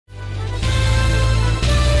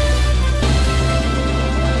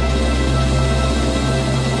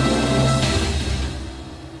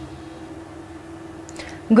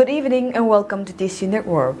Good evening and welcome to TC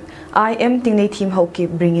Network. I am Tingley Team Hoki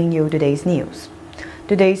bringing you today's news.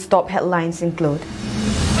 Today's top headlines include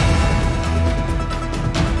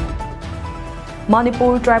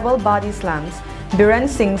Manipur tribal body slams Biren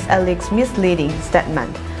Singh's alleged misleading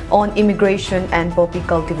statement on immigration and poppy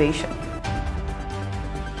cultivation.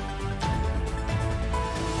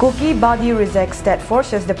 Kuki body rejects State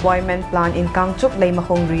Forces deployment plan in Kangchup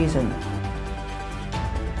Lamahong region.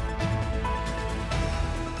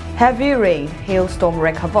 Heavy rain, hailstorm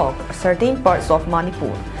wreak havoc certain parts of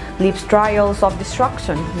Manipur, leaves trails of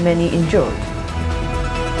destruction, many injured.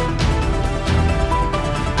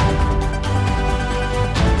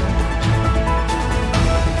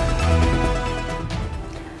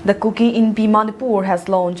 The Kuki INP Manipur has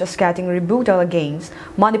launched a scathing rebuttal against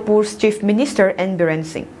Manipur's Chief Minister N. Biren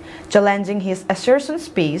Singh, challenging his assertions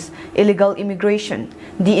peace, illegal immigration,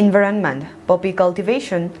 the environment, poppy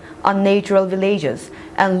cultivation, unnatural villages,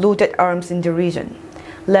 and looted arms in the region.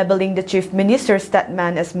 Labeling the Chief Minister's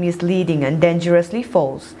statement as misleading and dangerously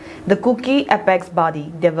false, the Kuki apex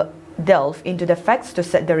body delved into the facts to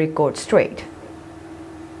set the record straight.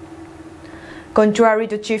 Contrary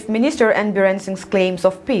to Chief Minister N. Biren Singh's claims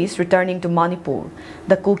of peace returning to Manipur,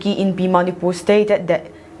 the Kuki INP Manipur stated that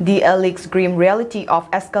the alleged grim reality of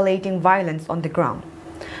escalating violence on the ground.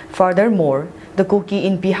 Furthermore, the Kuki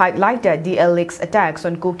INP highlighted the alleged attacks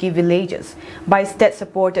on Kuki villages by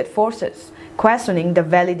state-supported forces, questioning the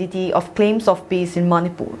validity of claims of peace in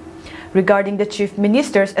Manipur. Regarding the Chief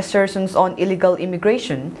Minister's assertions on illegal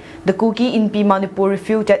immigration, the Kuki INP Manipur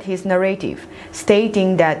refuted his narrative,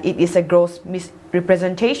 stating that it is a gross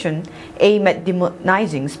misrepresentation aimed at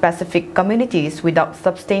demonizing specific communities without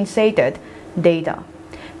substantiated data.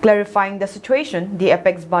 Clarifying the situation, the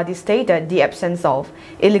apex body stated the absence of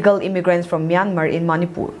illegal immigrants from Myanmar in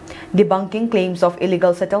Manipur, debunking claims of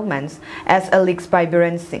illegal settlements as alleged by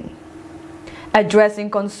Biren Singh. Addressing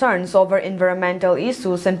concerns over environmental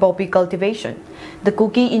issues and poppy cultivation, the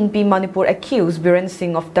Kuki INP Manipur accused Biren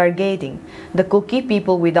Singh of targeting the Kuki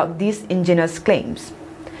people without disingenuous claims.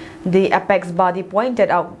 The apex body pointed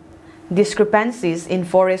out discrepancies in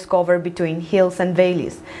forest cover between hills and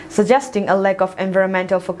valleys, suggesting a lack of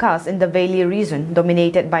environmental focus in the valley region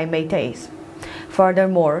dominated by Meiteis.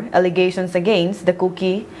 Furthermore, allegations against the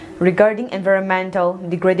Kuki regarding environmental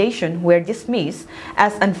degradation were dismissed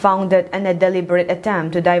as unfounded and a deliberate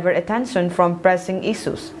attempt to divert attention from pressing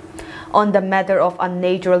issues. On the matter of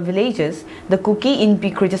unnatural villages, the Kuki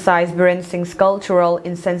INP criticized Biren Singh's cultural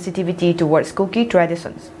insensitivity towards Kuki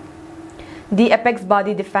traditions. The apex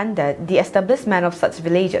body defended the establishment of such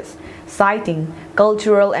villages, citing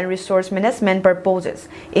cultural and resource management purposes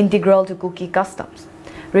integral to Kuki customs.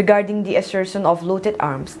 Regarding the assertion of looted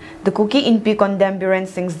arms, the Kuki INP condemned Biren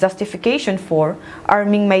Singh's justification for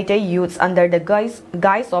arming Meitei youths under the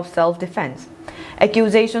guise of self-defense.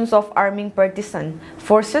 Accusations of arming partisan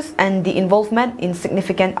forces and the involvement in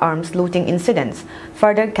significant arms looting incidents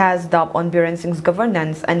further cast doubt on Biren Singh's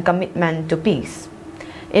governance and commitment to peace.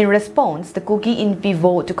 In response, the Kuki INP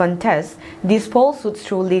vowed to contest these falsehoods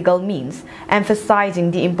through legal means,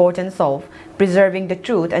 emphasizing the importance of preserving the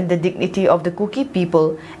truth and the dignity of the Kuki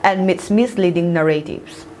people amidst misleading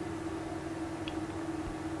narratives.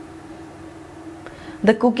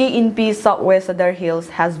 The Kuki INP Southwest Sadar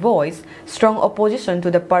Hills has voiced strong opposition to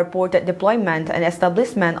the purported deployment and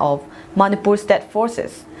establishment of Manipur State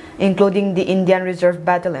Forces, including the Indian Reserve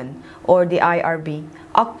Battalion, or the IRB,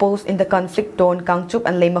 outposts in the conflict-torn Kangchup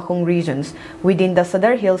and Lamahong regions within the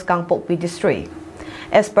Sadar Hills Kangpokpi district.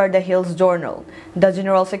 As per the Hills Journal, the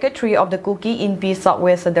General Secretary of the Kuki INP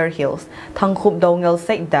Southwest Sadar Hills, Thangkhup Dongel,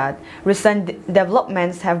 said that recent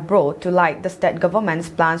developments have brought to light the state government's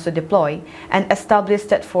plans to deploy and establish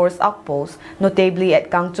state force outposts, notably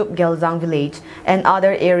at Kangchup Gelzang village and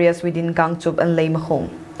other areas within Kangchup and Lamahong.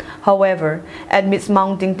 However, amidst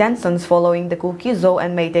mounting tensions following the Kuki-Zo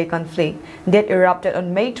and Meitei conflict that erupted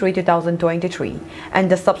on May 3, 2023,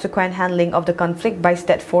 and the subsequent handling of the conflict by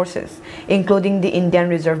state forces, including the Indian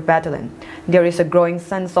Reserve Battalion, there is a growing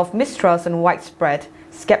sense of mistrust and widespread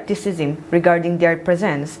skepticism regarding their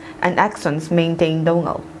presence and actions, maintained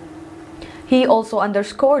Dongel. He also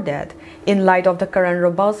underscored that, in light of the current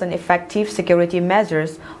robust and effective security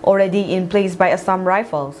measures already in place by Assam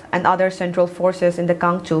Rifles and other central forces in the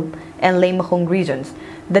Kangchup and Lamahong regions,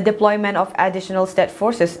 the deployment of additional state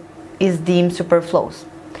forces is deemed superfluous.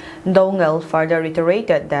 Dongel further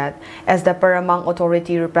reiterated that, as the paramount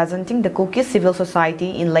authority representing the Kuki civil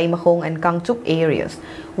society in Lamahong and Kangchup areas,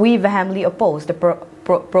 we vehemently oppose the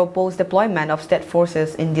proposed deployment of state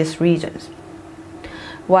forces in these regions.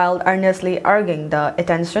 while earnestly urging the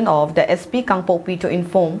attention of the SP Kangpopi to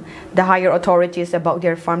inform the higher authorities about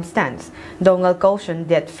their firm stance. Dongal cautioned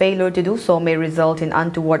that failure to do so may result in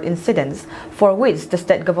untoward incidents for which the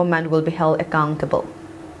state government will be held accountable.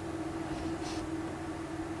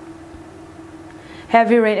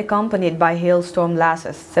 Heavy rain accompanied by hailstorm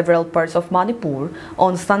lashes several parts of Manipur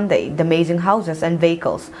on Sunday, damaging houses and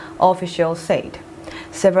vehicles, officials said.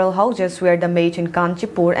 Several houses were damaged in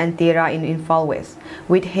Kanchipur and Tira in Imphal West,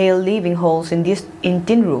 with hail leaving holes in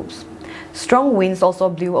tin roofs. Strong winds also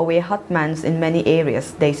blew away hutments in many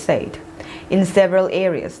areas, they said. In several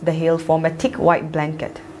areas, the hail formed a thick white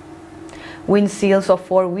blanket. Windshields of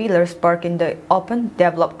four-wheelers parked in the open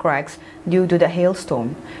developed cracks due to the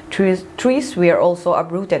hailstorm. Trees were also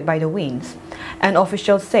uprooted by the winds, and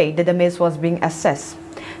officials say the damage was being assessed.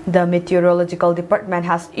 The Meteorological Department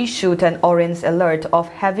has issued an orange alert of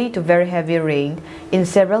heavy to very heavy rain in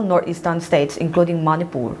several northeastern states, including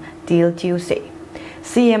Manipur, till Tuesday.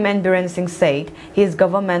 CM N. Biren Singh said his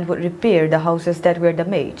government would repair the houses that were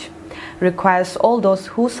damaged. Requires all those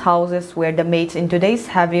whose houses were damaged in today's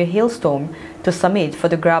heavy hailstorm to submit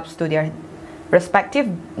photographs to their respective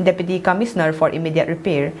deputy commissioner for immediate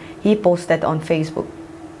repair, he posted on Facebook.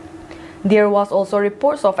 There was also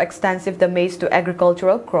reports of extensive damage to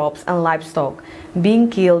agricultural crops and livestock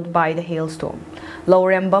being killed by the hailstorm.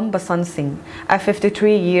 Laurembam Basan Singh, a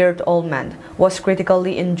 53-year-old man, was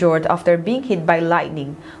critically injured after being hit by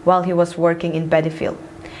lightning while he was working in paddy field.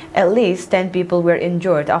 At least 10 people were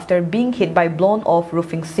injured after being hit by blown-off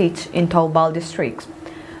roofing sheets in Taubal district.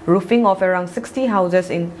 Roofing of around 60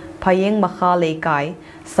 houses in Payeng Makha Leikai,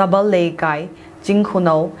 Sabal Leikai,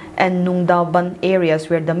 Jinghunau, and Nungdaban areas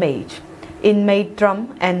were damaged. In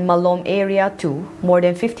Maitram and Malom area too, more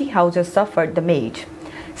than 50 houses suffered damage.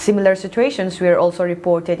 Similar situations were also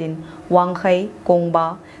reported in Wangkhay,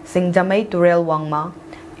 Kongba, Singjamay Turel Wangma,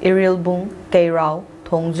 Irilbung, Kairao,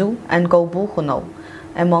 Tongju, and Kobu Hunau,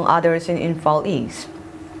 among others in Imphal East.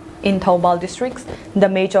 In Taubal districts,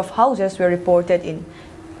 damage of houses were reported in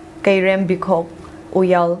Kairem Bikok,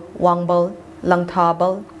 Uyal, Wangbal,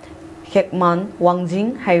 Langtabal, Hekman,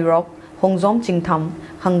 Wangjing, Hairok, Hongzom Chingtam,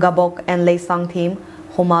 Hangabok, and Leisangtim,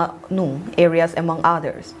 Homanung areas, among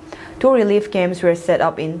others. 2 relief camps were set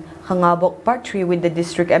up in Hangabok Part 3 with the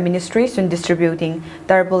district administration distributing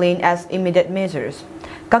tarpaulin as immediate measures.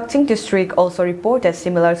 Kakching district also reported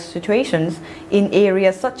similar situations in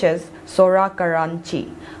areas such as Sora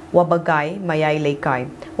Karanchi, Wabagay Mayay Leikai,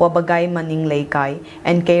 Wabagay Maning Leikai,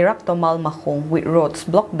 and Kairak Tomal Mahong with roads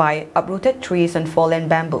blocked by uprooted trees and fallen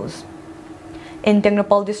bamboos. In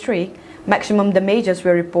Tengnoupal district, maximum damages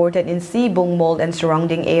were reported in Sibung Mall and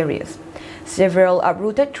surrounding areas. Several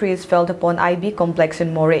uprooted trees fell upon IB complex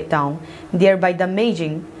in Moray town, thereby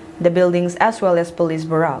damaging the buildings as well as police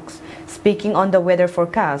barracks. Speaking on the weather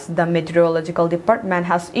forecast, the Meteorological Department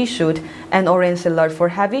has issued an orange alert for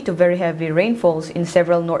heavy to very heavy rainfalls in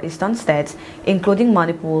several northeastern states, including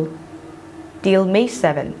Manipur, till May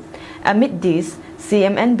 7. Amid this,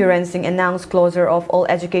 CM N. Biren Singh announced closure of all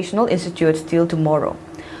educational institutes till tomorrow.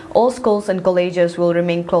 All schools and colleges will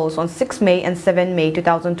remain closed on 6 May and 7 May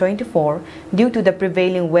 2024 due to the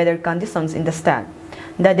prevailing weather conditions in the state.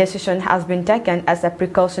 The decision has been taken as a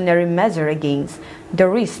precautionary measure against the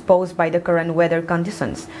risk posed by the current weather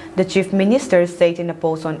conditions, the Chief Minister said in a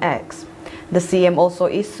post on X. The CM also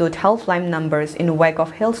issued helpline numbers in wake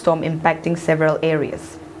of hailstorm impacting several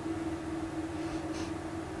areas.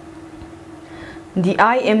 The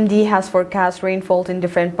IMD has forecast rainfall in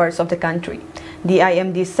different parts of the country. The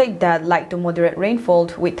IMD said that light to moderate rainfall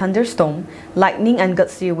with thunderstorm, lightning and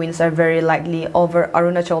gusty winds are very likely over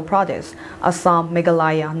Arunachal Pradesh, Assam,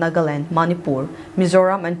 Meghalaya, Nagaland, Manipur,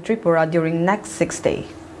 Mizoram and Tripura during next 6 days.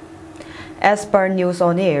 As per News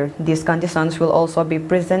on Air, these conditions will also be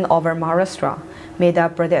present over Maharashtra,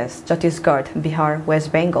 Madhya Pradesh, Chhattisgarh, Bihar,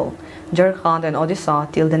 West Bengal, Jharkhand and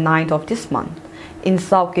Odisha till the 9th of this month. In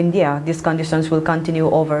South India, these conditions will continue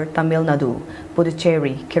over Tamil Nadu,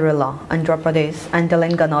 Puducherry, Kerala, Andhra Pradesh, and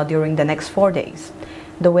Telangana during the next 4 days.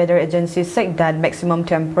 The weather agency said that maximum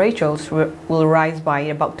temperatures will rise by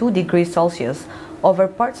about 2 degrees Celsius over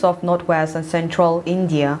parts of northwest and central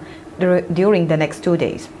India during the next 2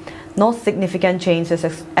 days. No significant changes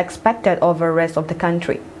expected over the rest of the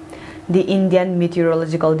country. The Indian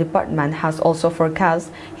Meteorological Department has also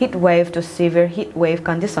forecast heat wave to severe heat wave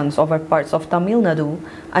conditions over parts of Tamil Nadu,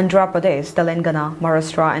 Andhra Pradesh, Telangana,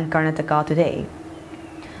 Maharashtra and Karnataka today.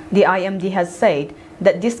 The IMD has said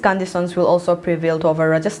that these conditions will also prevail over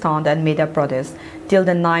Rajasthan and Madhya Pradesh till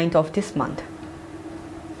the 9th of this month.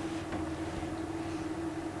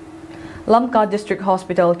 Lamka District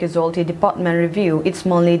Hospital Casualty Department reviewed its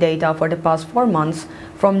monthly data for the past 4 months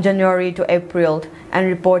from January to April and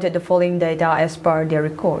reported the following data as per their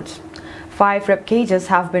records. 5 rape cases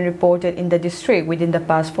have been reported in the district within the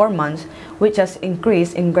past 4 months, which has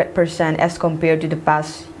increased in great percent as compared to the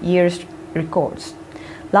past year's records.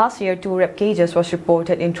 Last year, 2 rape cases was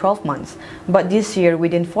reported in 12 months, but this year,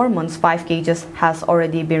 within 4 months, 5 cases has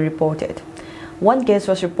already been reported. 1 case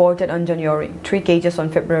was reported on January, 3 cases on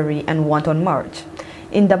February, and 1 on March.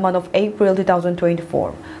 In the month of April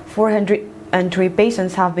 2024, 403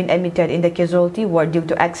 patients have been admitted in the casualty ward due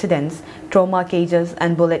to accidents, trauma cases,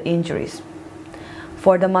 and bullet injuries.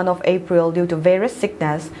 For the month of April, due to various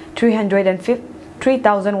sickness,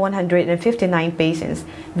 3,159 patients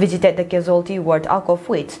visited the casualty ward, out of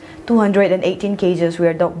which 218 cases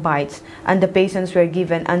were dog bites, and the patients were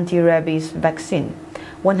given anti-rabies vaccine.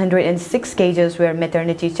 106 cases were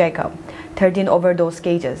maternity checkup, 13 overdose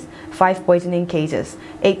cases, 5 poisoning cases,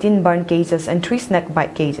 18 burn cases, and 3 snake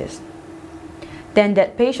bite cases. 10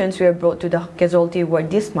 dead patients were brought to the casualty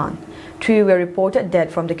ward this month. 3 were reported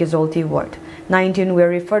dead from the casualty ward. 19 were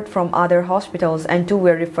referred from other hospitals and 2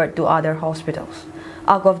 were referred to other hospitals.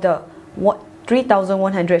 Out of the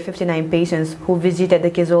 3,159 patients who visited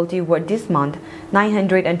the casualty ward this month,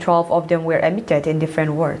 912 of them were admitted in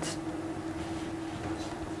different wards.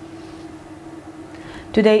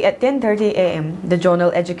 Today at 10:30 a.m., the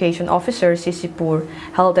Zonal Education Officer Sisipur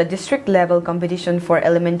held a district-level competition for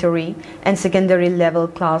elementary and secondary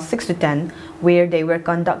level class 6 to 10, where they were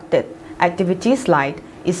conducted activities like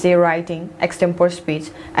essay writing, extempore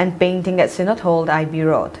speech, and painting at Synod Hall, IB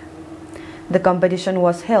Road. The competition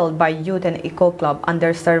was held by Youth and Eco Club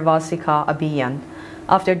under Sarva Sikha Abhiyan.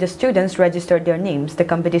 After the students registered their names, the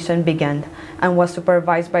competition began and was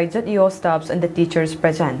supervised by ZEO staffs and the teachers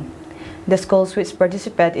present. The schools which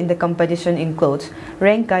participate in the competition includes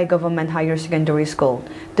Rengkai Government Higher Secondary School,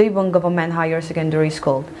 Tuibong Government Higher Secondary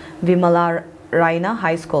School, Vimala Raina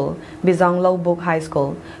High School, Bizang Lobuk High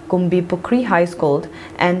School, Kumbi Pukri High School,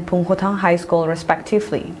 and Punghotang High School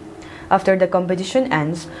respectively. After the competition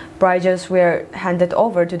ends, prizes were handed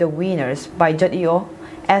over to the winners by ZEO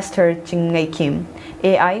Esther Chingnay Kim,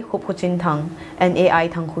 AI Huphuchin Thang, and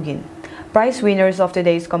AI Thang Hugin. Prize winners of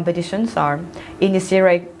today's competitions are: in essay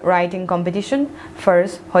writing competition,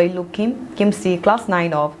 first Hoi Luk Kim, Kim Si, class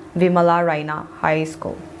 9 of Vimala Raina High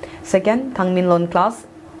School. Second, Thang Min Lon, class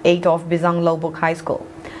 8 of Bizang Lobuk High School.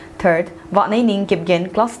 Third, Vaknay Ning Kip Gen,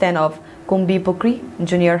 class 10 of Kumbi Pukri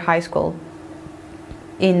Junior High School.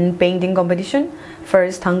 In painting competition,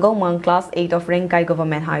 first Thang Gong Mang, class 8 of Rengkai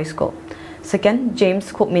Government High School. Second,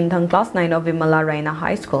 James Kup Min Thang, class 9 of Vimala Raina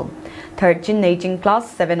High School. Third, Chin Nei Ching, class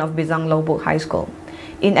 7 of Bizang Lobuk High School.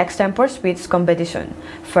 In extempore speech competition,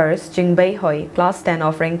 first, Jing Bei Hoi, class 10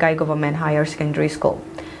 of Rengkai Government Higher Secondary School.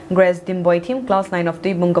 Grace Dimboy Tim, class 9 of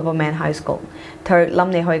Tuibong Government High School. Third, Lam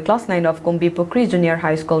Ne Hoi, class 9 of Kumbi Pukri Junior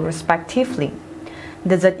High School respectively.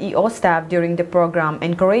 The ZEO staff during the program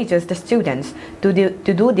encourages the students to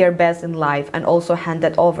do their best in life and also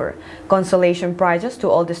handed over consolation prizes to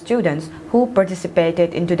all the students who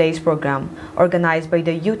participated in today's program organized by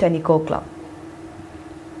the Youth and Eco Club.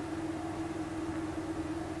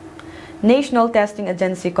 National Testing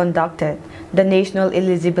Agency conducted the National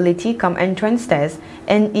Eligibility Cum Entrance Test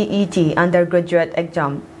NEET Undergraduate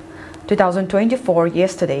Exam 2024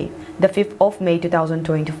 yesterday, the 5th of May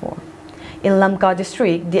 2024. In Lamka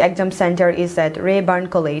District, the exam center is at Rayburn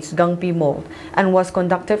College, Gangpi Mall, and was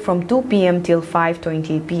conducted from 2 p.m. till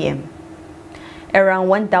 5:20 p.m. Around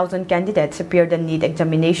 1,000 candidates appeared in NEET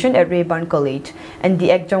examination at Rayburn College, and the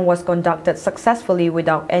exam was conducted successfully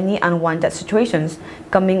without any unwanted situations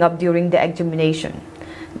coming up during the examination.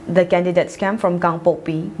 The candidates came from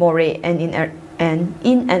Kangpopi, More, and in and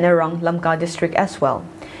around Lamka District as well.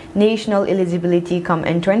 National Eligibility Cum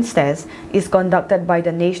Entrance Test is conducted by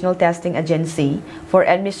the National Testing Agency for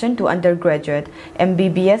admission to undergraduate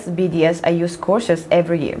MBBS, BDS, IUS courses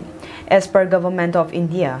every year. As per Government of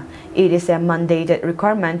India, it is a mandated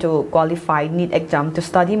requirement to qualify NEET exam to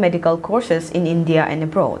study medical courses in India and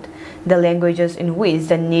abroad. The languages in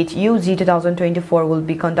which the NEET UG 2024 will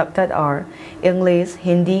be conducted are English,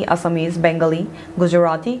 Hindi, Assamese, Bengali,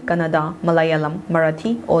 Gujarati, Kannada, Malayalam,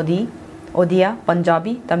 Marathi, Odia,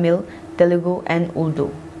 Punjabi, Tamil, Telugu, and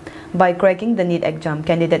Urdu. By cracking the NEET exam,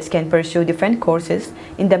 candidates can pursue different courses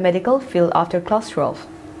in the medical field after class 12.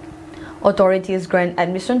 Authorities grant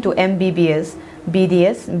admission to MBBS,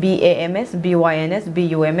 BDS, BAMS, BYNS,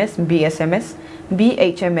 BUMS, BSMS,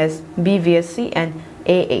 BHMS, BVSC, and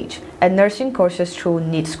AH, and nursing courses through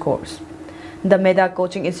NEET scores. the MEDA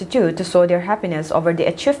Coaching Institute to show their happiness over the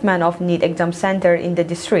achievement of NEET exam center in the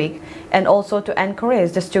district and also to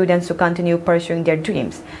encourage the students to continue pursuing their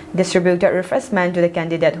dreams, distributed refreshment to the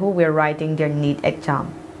candidate who were writing their NEET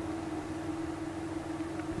exam.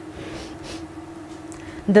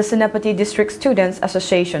 The Senapati District Students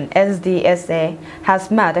Association (SDSA)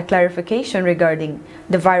 has made a clarification regarding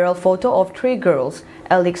the viral photo of three girls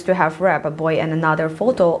alleged to have raped a boy and another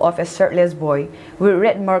photo of a shirtless boy with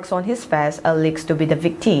red marks on his face alleged to be the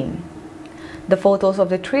victim. The photos of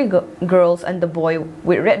the three girls and the boy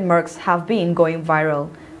with red marks have been going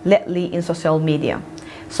viral lately in social media.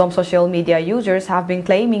 Some social media users have been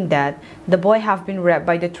claiming that the boy have been raped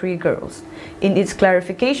by the three girls. In its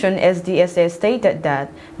clarification, SDSA stated that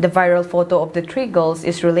the viral photo of the three girls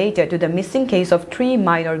is related to the missing case of three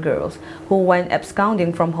minor girls who went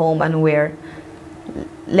absconding from home and were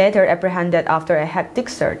later apprehended after a hectic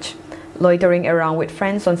search, loitering around with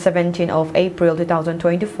friends on 17 of April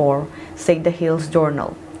 2024, said the Hills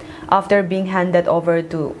Journal. After being handed over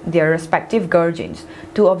to their respective guardians,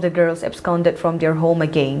 two of the girls absconded from their home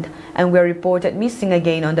again and were reported missing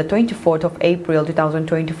again on the 24th of April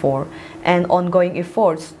 2024, and ongoing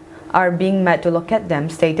efforts are being made to locate them,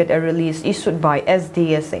 stated a release issued by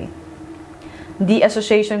SDSA. The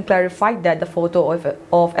association clarified that the photo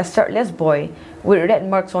of a shirtless boy with red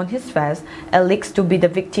marks on his face alleged to be the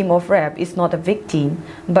victim of rape is not a victim,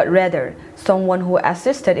 but rather someone who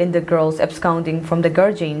assisted in the girls absconding from the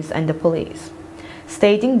guardians and the police,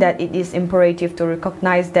 stating that it is imperative to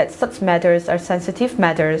recognize that such matters are sensitive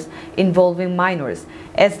matters involving minors.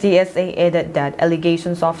 SDSA added that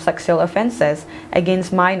allegations of sexual offenses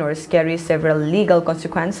against minors carry several legal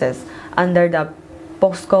consequences under the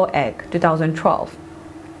POSCO Act 2012.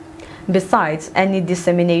 Besides, any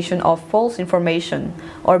dissemination of false information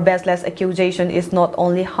or baseless accusation is not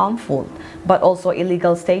only harmful but also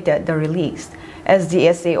illegal, stated the release.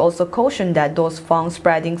 SDSA also cautioned that those found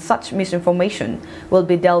spreading such misinformation will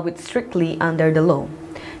be dealt with strictly under the law.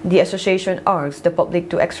 The association urged the public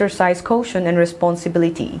to exercise caution and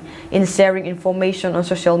responsibility in sharing information on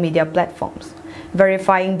social media platforms.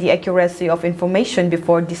 Verifying the accuracy of information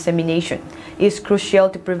before dissemination is crucial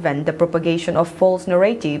to prevent the propagation of false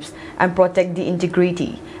narratives and protect the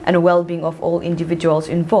integrity and well-being of all individuals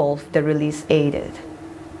involved, the release added.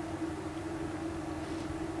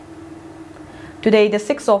 Today, the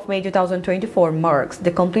 6th of May 2024 marks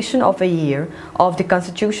the completion of a year of the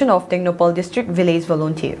constitution of Tecnopal District Village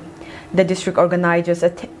Volunteer. The district organizes a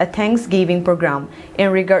Thanksgiving program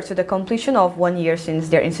in regards to the completion of 1 year since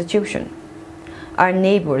their institution. Our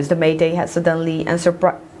neighbors, the Meitei, had suddenly and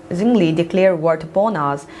surprisingly declared war upon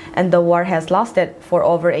us, and the war has lasted for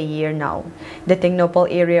over a year now. The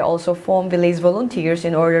Tecnopal area also formed village volunteers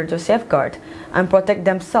in order to safeguard and protect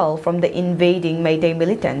themselves from the invading Meitei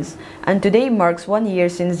militants, and today marks 1 year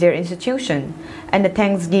since their institution, and the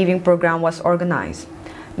Thanksgiving program was organized.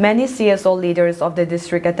 Many CSO leaders of the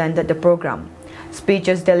district attended the program.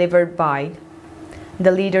 Speeches delivered by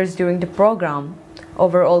the leaders during the program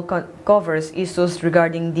overall covers issues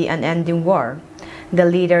regarding the unending war. The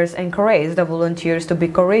leaders encouraged the volunteers to be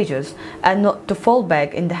courageous and not to fall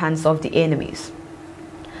back in the hands of the enemies.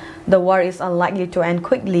 The war is unlikely to end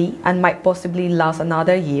quickly and might possibly last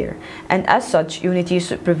another year, and as such, unity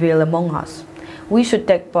should prevail among us. We should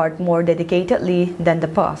take part more dedicatedly than the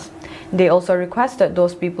past. They also requested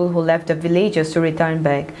those people who left the villages to return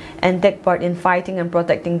back and take part in fighting and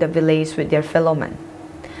protecting the village with their fellow men.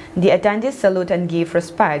 The attendees salute and give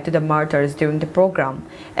respect to the martyrs during the program,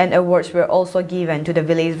 and awards were also given to the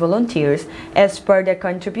village volunteers as per their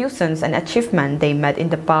contributions and achievements they made in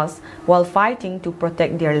the past while fighting to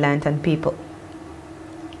protect their land and people.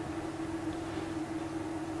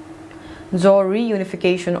 Zoho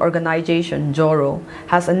Reunification Organization (Zoho)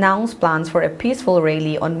 has announced plans for a peaceful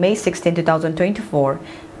rally on May 16, 2024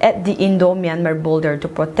 at the Indo-Myanmar border to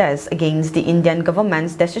protest against the Indian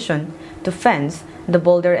government's decision to fence the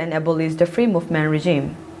border and abolish the free movement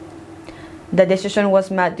regime. The decision was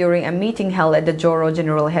made during a meeting held at the Zoho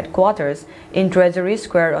General Headquarters in Treasury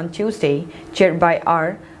Square on Tuesday, chaired by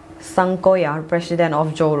R. Sangkoya, president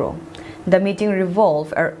of Zoho. The meeting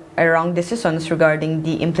revolved around decisions regarding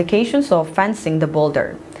the implications of fencing the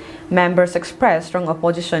border. Members expressed strong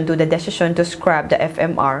opposition to the decision to scrap the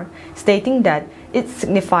FMR, stating that it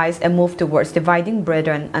signifies a move towards dividing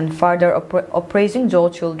brethren and further oppressing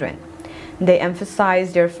Zoho children. They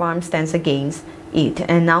emphasized their firm stance against it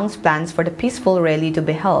and announced plans for the peaceful rally to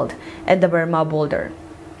be held at the Burma border.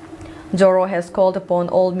 Zoho has called upon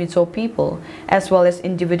all Mizo people, as well as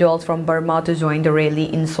individuals from Burma, to join the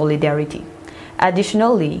rally in solidarity.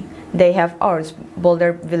 Additionally, they have urged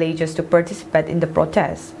border villages to participate in the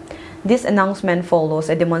protest. This announcement follows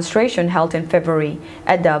a demonstration held in February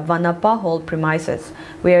at the Vanapa Hall premises,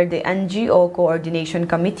 where the NGO Coordination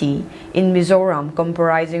Committee in Mizoram,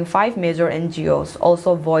 comprising 5 major NGOs,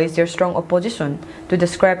 also voiced their strong opposition to the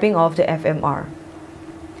scrapping of the FMR.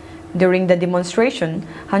 During the demonstration,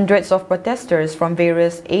 hundreds of protesters from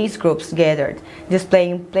various age groups gathered,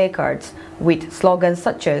 displaying placards with slogans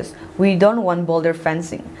such as "We don't want border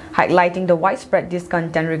fencing," highlighting the widespread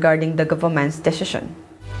discontent regarding the government's decision.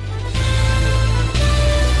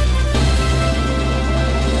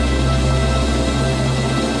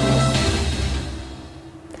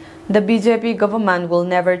 The BJP government will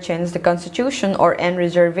never change the constitution or end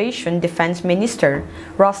reservation, Defense Minister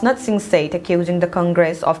Rajnath Singh said, accusing the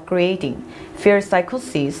Congress of creating fear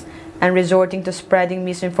psychosis and resorting to spreading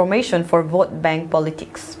misinformation for vote bank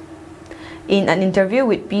politics. In an interview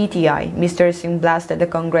with PTI, Mr. Singh blasted the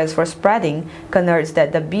Congress for spreading concerns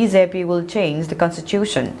that the BJP will change the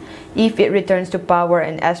constitution if it returns to power,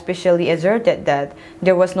 and especially asserted that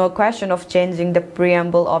there was no question of changing the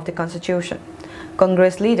preamble of the constitution.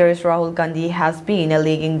 Congress leader Rahul Gandhi has been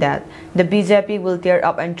alleging that the BJP will tear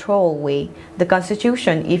up and throw away the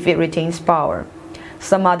constitution if it retains power.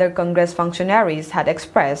 Some other Congress functionaries had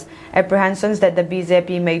expressed apprehensions that the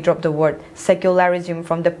BJP may drop the word secularism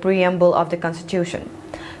from the preamble of the constitution.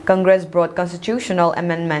 Congress brought constitutional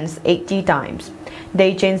amendments 80 times.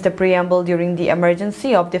 They changed the preamble during the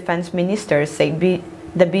emergency of defense ministers, said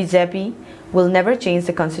the BJP will never change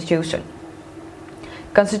the constitution.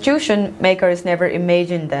 Constitution makers never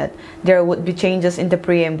imagined that there would be changes in the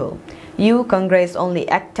preamble. You, Congress, only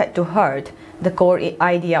acted to hurt the core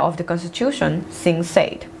idea of the Constitution, Singh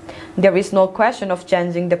said. There is no question of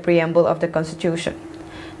changing the preamble of the Constitution.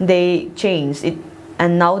 They changed it,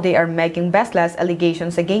 and now they are making baseless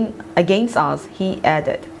allegations against us, he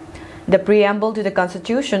added. The preamble to the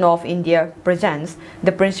Constitution of India presents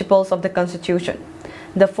the principles of the Constitution.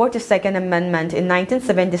 The 42nd Amendment in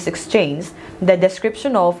 1976 changed the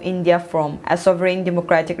description of India from a sovereign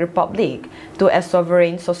democratic republic to a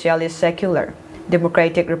sovereign socialist secular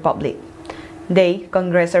democratic republic. They,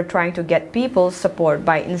 Congress, are trying to get people's support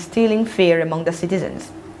by instilling fear among the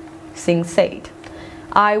citizens, Singh said.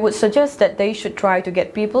 I would suggest that they should try to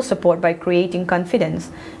get people's support by creating confidence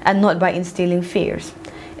and not by instilling fears.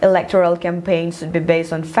 Electoral campaigns should be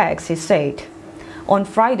based on facts, he said. On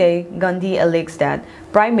Friday, Gandhi alleged that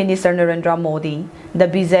Prime Minister Narendra Modi, the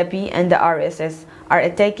BJP and the RSS are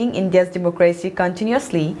attacking India's democracy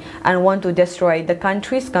continuously and want to destroy the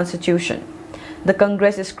country's constitution. The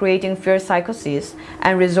Congress is creating fear psychosis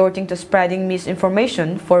and resorting to spreading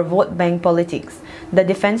misinformation for vote bank politics, the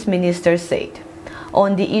defense minister said.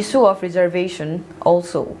 On the issue of reservation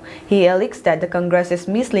also, he alleged that the Congress is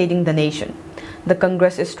misleading the nation. The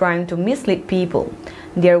Congress is trying to mislead people.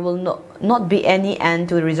 There will not be any end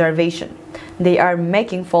to reservation. They are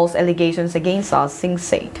making false allegations against us, Singh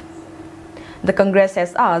said. The Congress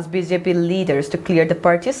has asked BJP leaders to clear the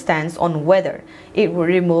party's stance on whether it will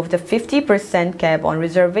remove the 50% cap on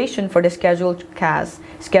reservation for the scheduled castes,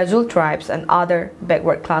 scheduled tribes, and other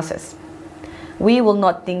backward classes. We will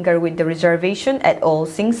not tinker with the reservation at all,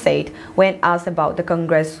 Singh said when asked about the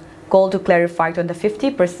Congress call to clarify on the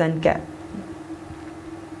 50% cap.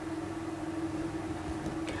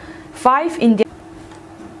 Five Indian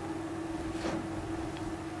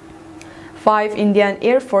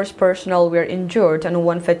Air Force personnel were injured and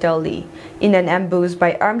one fatally in an ambush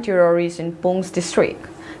by armed terrorists in Poonch district.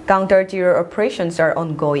 Counter-terror operations are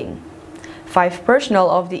ongoing. 5 personnel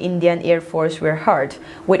of the Indian Air Force were hurt,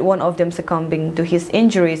 with one of them succumbing to his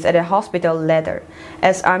injuries at a hospital later,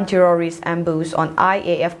 as armed terrorists ambushed on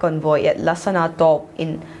IAF convoy at Lasana Top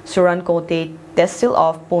in Surankote, Tehsil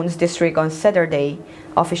of Poonch district on Saturday,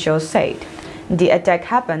 officials said. The attack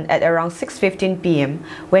happened at around 6:15 p.m.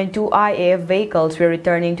 when 2 IAF vehicles were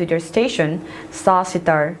returning to their station,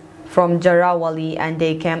 Sasitar, from Jarawali, and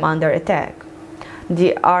they came under attack.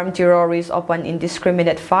 The armed terrorists opened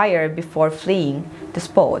indiscriminate fire before fleeing the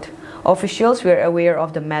spot. Officials were aware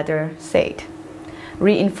of the matter, said.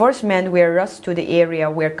 Reinforcements were rushed to the area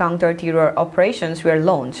where counter-terror operations were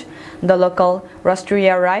launched. The local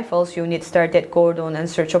Rashtriya Rifles unit started cordon and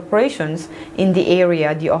search operations in the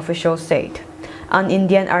area, the officials said. An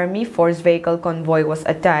Indian Army Force vehicle convoy was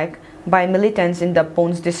attacked by militants in the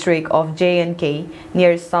Poonch district of J&K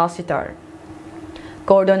near Sasitar.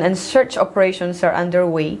 Cordon and search operations are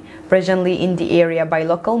underway presently in the area by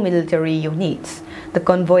local military units. The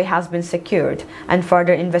convoy has been secured and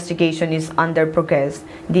further investigation is under progress,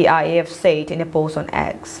 the IAF said in a post on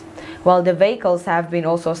X. While the vehicles have been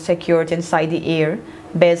also secured inside the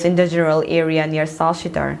Based in the general area near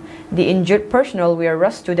Salsitar, the injured personnel were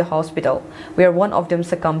rushed to the hospital, where one of them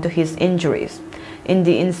succumbed to his injuries. In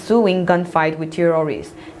the ensuing gunfight with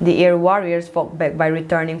terrorists, the air warriors fought back by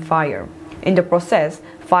returning fire. In the process,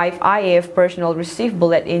 5 IAF personnel received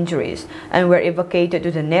bullet injuries and were evacuated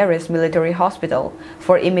to the nearest military hospital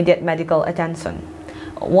for immediate medical attention.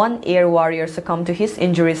 One air warrior succumbed to his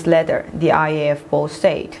injuries later, the IAF post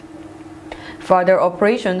said. Further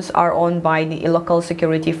operations are on by the local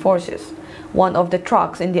security forces. One of the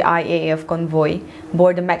trucks in the IAF convoy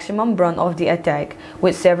bore the maximum brunt of the attack,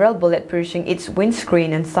 with several bullets piercing its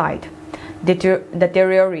windscreen and side. The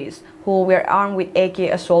terrorists, who were armed with AK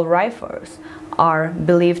assault rifles, are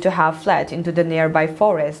believed to have fled into the nearby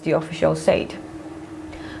forest, the official said.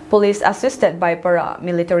 Police assisted by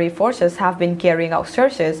paramilitary forces have been carrying out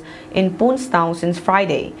searches in Poon's town since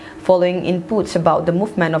Friday, following inputs about the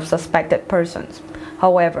movement of suspected persons.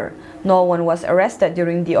 However, no one was arrested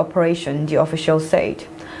during the operation, the official said.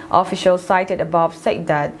 Officials cited above said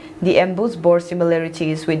that the ambush bore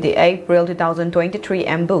similarities with the April 2023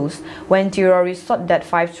 ambush when terrorists shot dead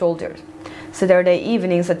 5 soldiers. Saturday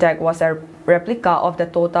evening's attack was a replica of the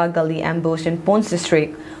Tota Gali ambush in Poon's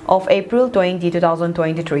district of April 20,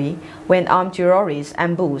 2023, when armed terrorists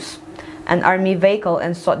ambushed an army vehicle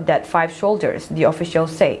and shot dead 5 soldiers, the official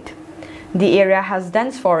said. The area has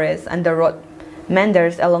dense forests and the road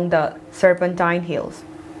meanders along the Serpentine Hills.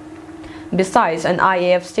 Besides an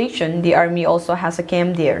IAF station, the army also has a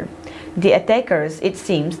camp there. The attackers, it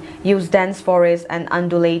seems, used dense forests and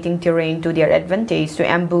undulating terrain to their advantage to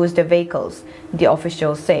ambush the vehicles, the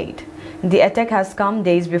official said. The attack has come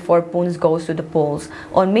days before Poon goes to the polls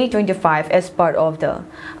on May 25 as part of the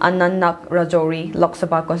Anantnag-Rajouri Lok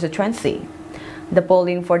Sabha constituency. The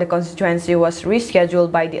polling for the constituency was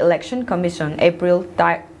rescheduled by the Election Commission April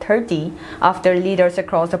 30 after leaders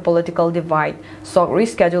across the political divide sought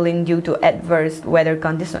rescheduling due to adverse weather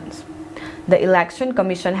conditions. The Election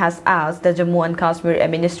Commission has asked the Jammu and Kashmir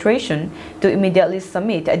administration to immediately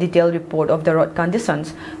submit a detailed report of the road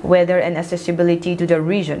conditions, weather and accessibility to the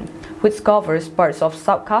region, which covers parts of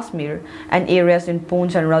South Kashmir and areas in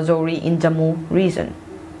Poonch and Rajouri in Jammu region.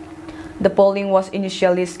 The polling was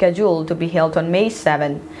initially scheduled to be held on May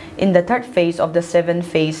 7 in the third phase of the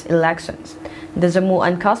 7-phase elections. The Jammu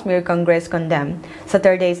and Kashmir Congress condemned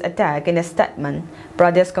Saturday's attack in a statement.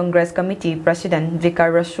 Pradesh Congress Committee President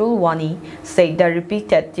Vicar Rasool Wani said the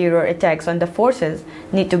repeated terror attacks on the forces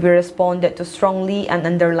need to be responded to strongly and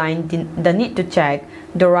underlined the need to check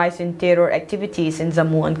the rise in terror activities in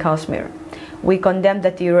Jammu and Kashmir. We condemn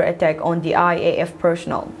the terror attack on the IAF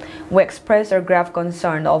personnel. We express our grave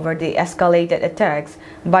concern over the escalated attacks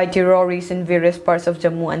by terrorists in various parts of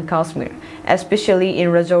Jammu and Kashmir, especially in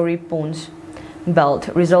Rajouri-Poonch belt,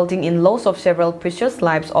 resulting in loss of several precious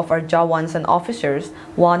lives of our Jawans and officers,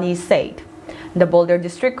 Wani said. The Boulder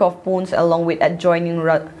district of Poonch, along with adjoining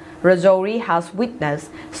Rajouri, has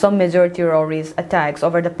witnessed some major terrorist attacks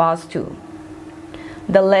over the past 2.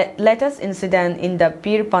 The latest incident in the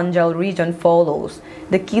Pir Panjal region follows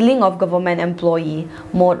the killing of government employee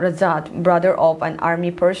Mohd Rajat, brother of an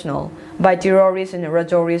army personnel, by terrorists in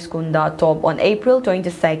Rajouri's Kunda Top on April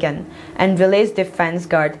 22nd, and village defense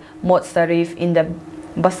guard Mohd Sharif in the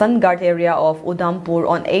Basantgarh area of Udhampur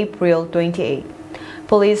on April 28.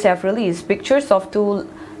 Police have released pictures of 2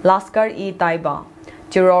 Lashkar-e-Taiba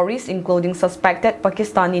terrorists, including suspected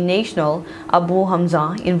Pakistani national Abu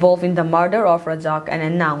Hamza, involved in the murder of Rajak, and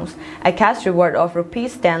announced a cash reward of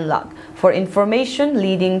 ₹10 lakh for information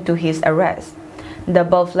leading to his arrest. The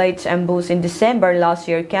Buffledge ambush in December last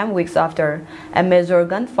year came weeks after a major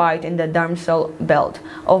gunfight in the Dharmsal belt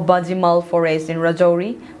of Bajimal Forest in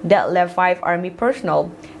Rajouri that left 5 army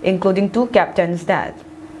personnel, including 2 captains, dead.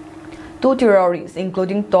 2 terrorists,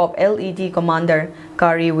 including top LET commander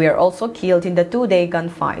Kari, were also killed in the 2-day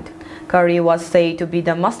gunfight. Kari was said to be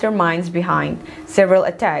the masterminds behind several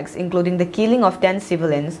attacks, including the killing of 10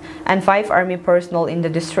 civilians and 5 army personnel in the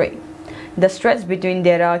district. The stretch between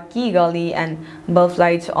Dera Ki Gali and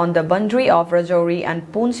Buffledge on the boundary of Rajouri and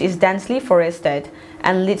Poonch is densely forested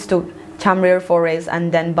and leads to Chamrer Forest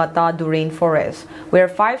and then Bata Durain Forest, where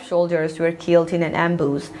 5 soldiers were killed in an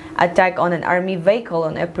ambush attack on an army vehicle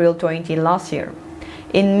on April 20 last year.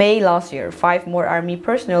 In May last year, 5 more army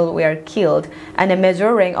personnel were killed and a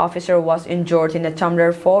major rank officer was injured in the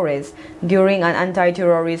Chamrer Forest during an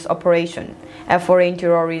anti-terrorist operation. A foreign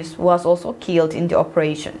terrorist was also killed in the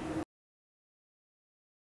operation.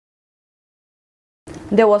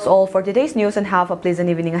 That was all for today's news, and have a pleasant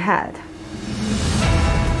evening ahead.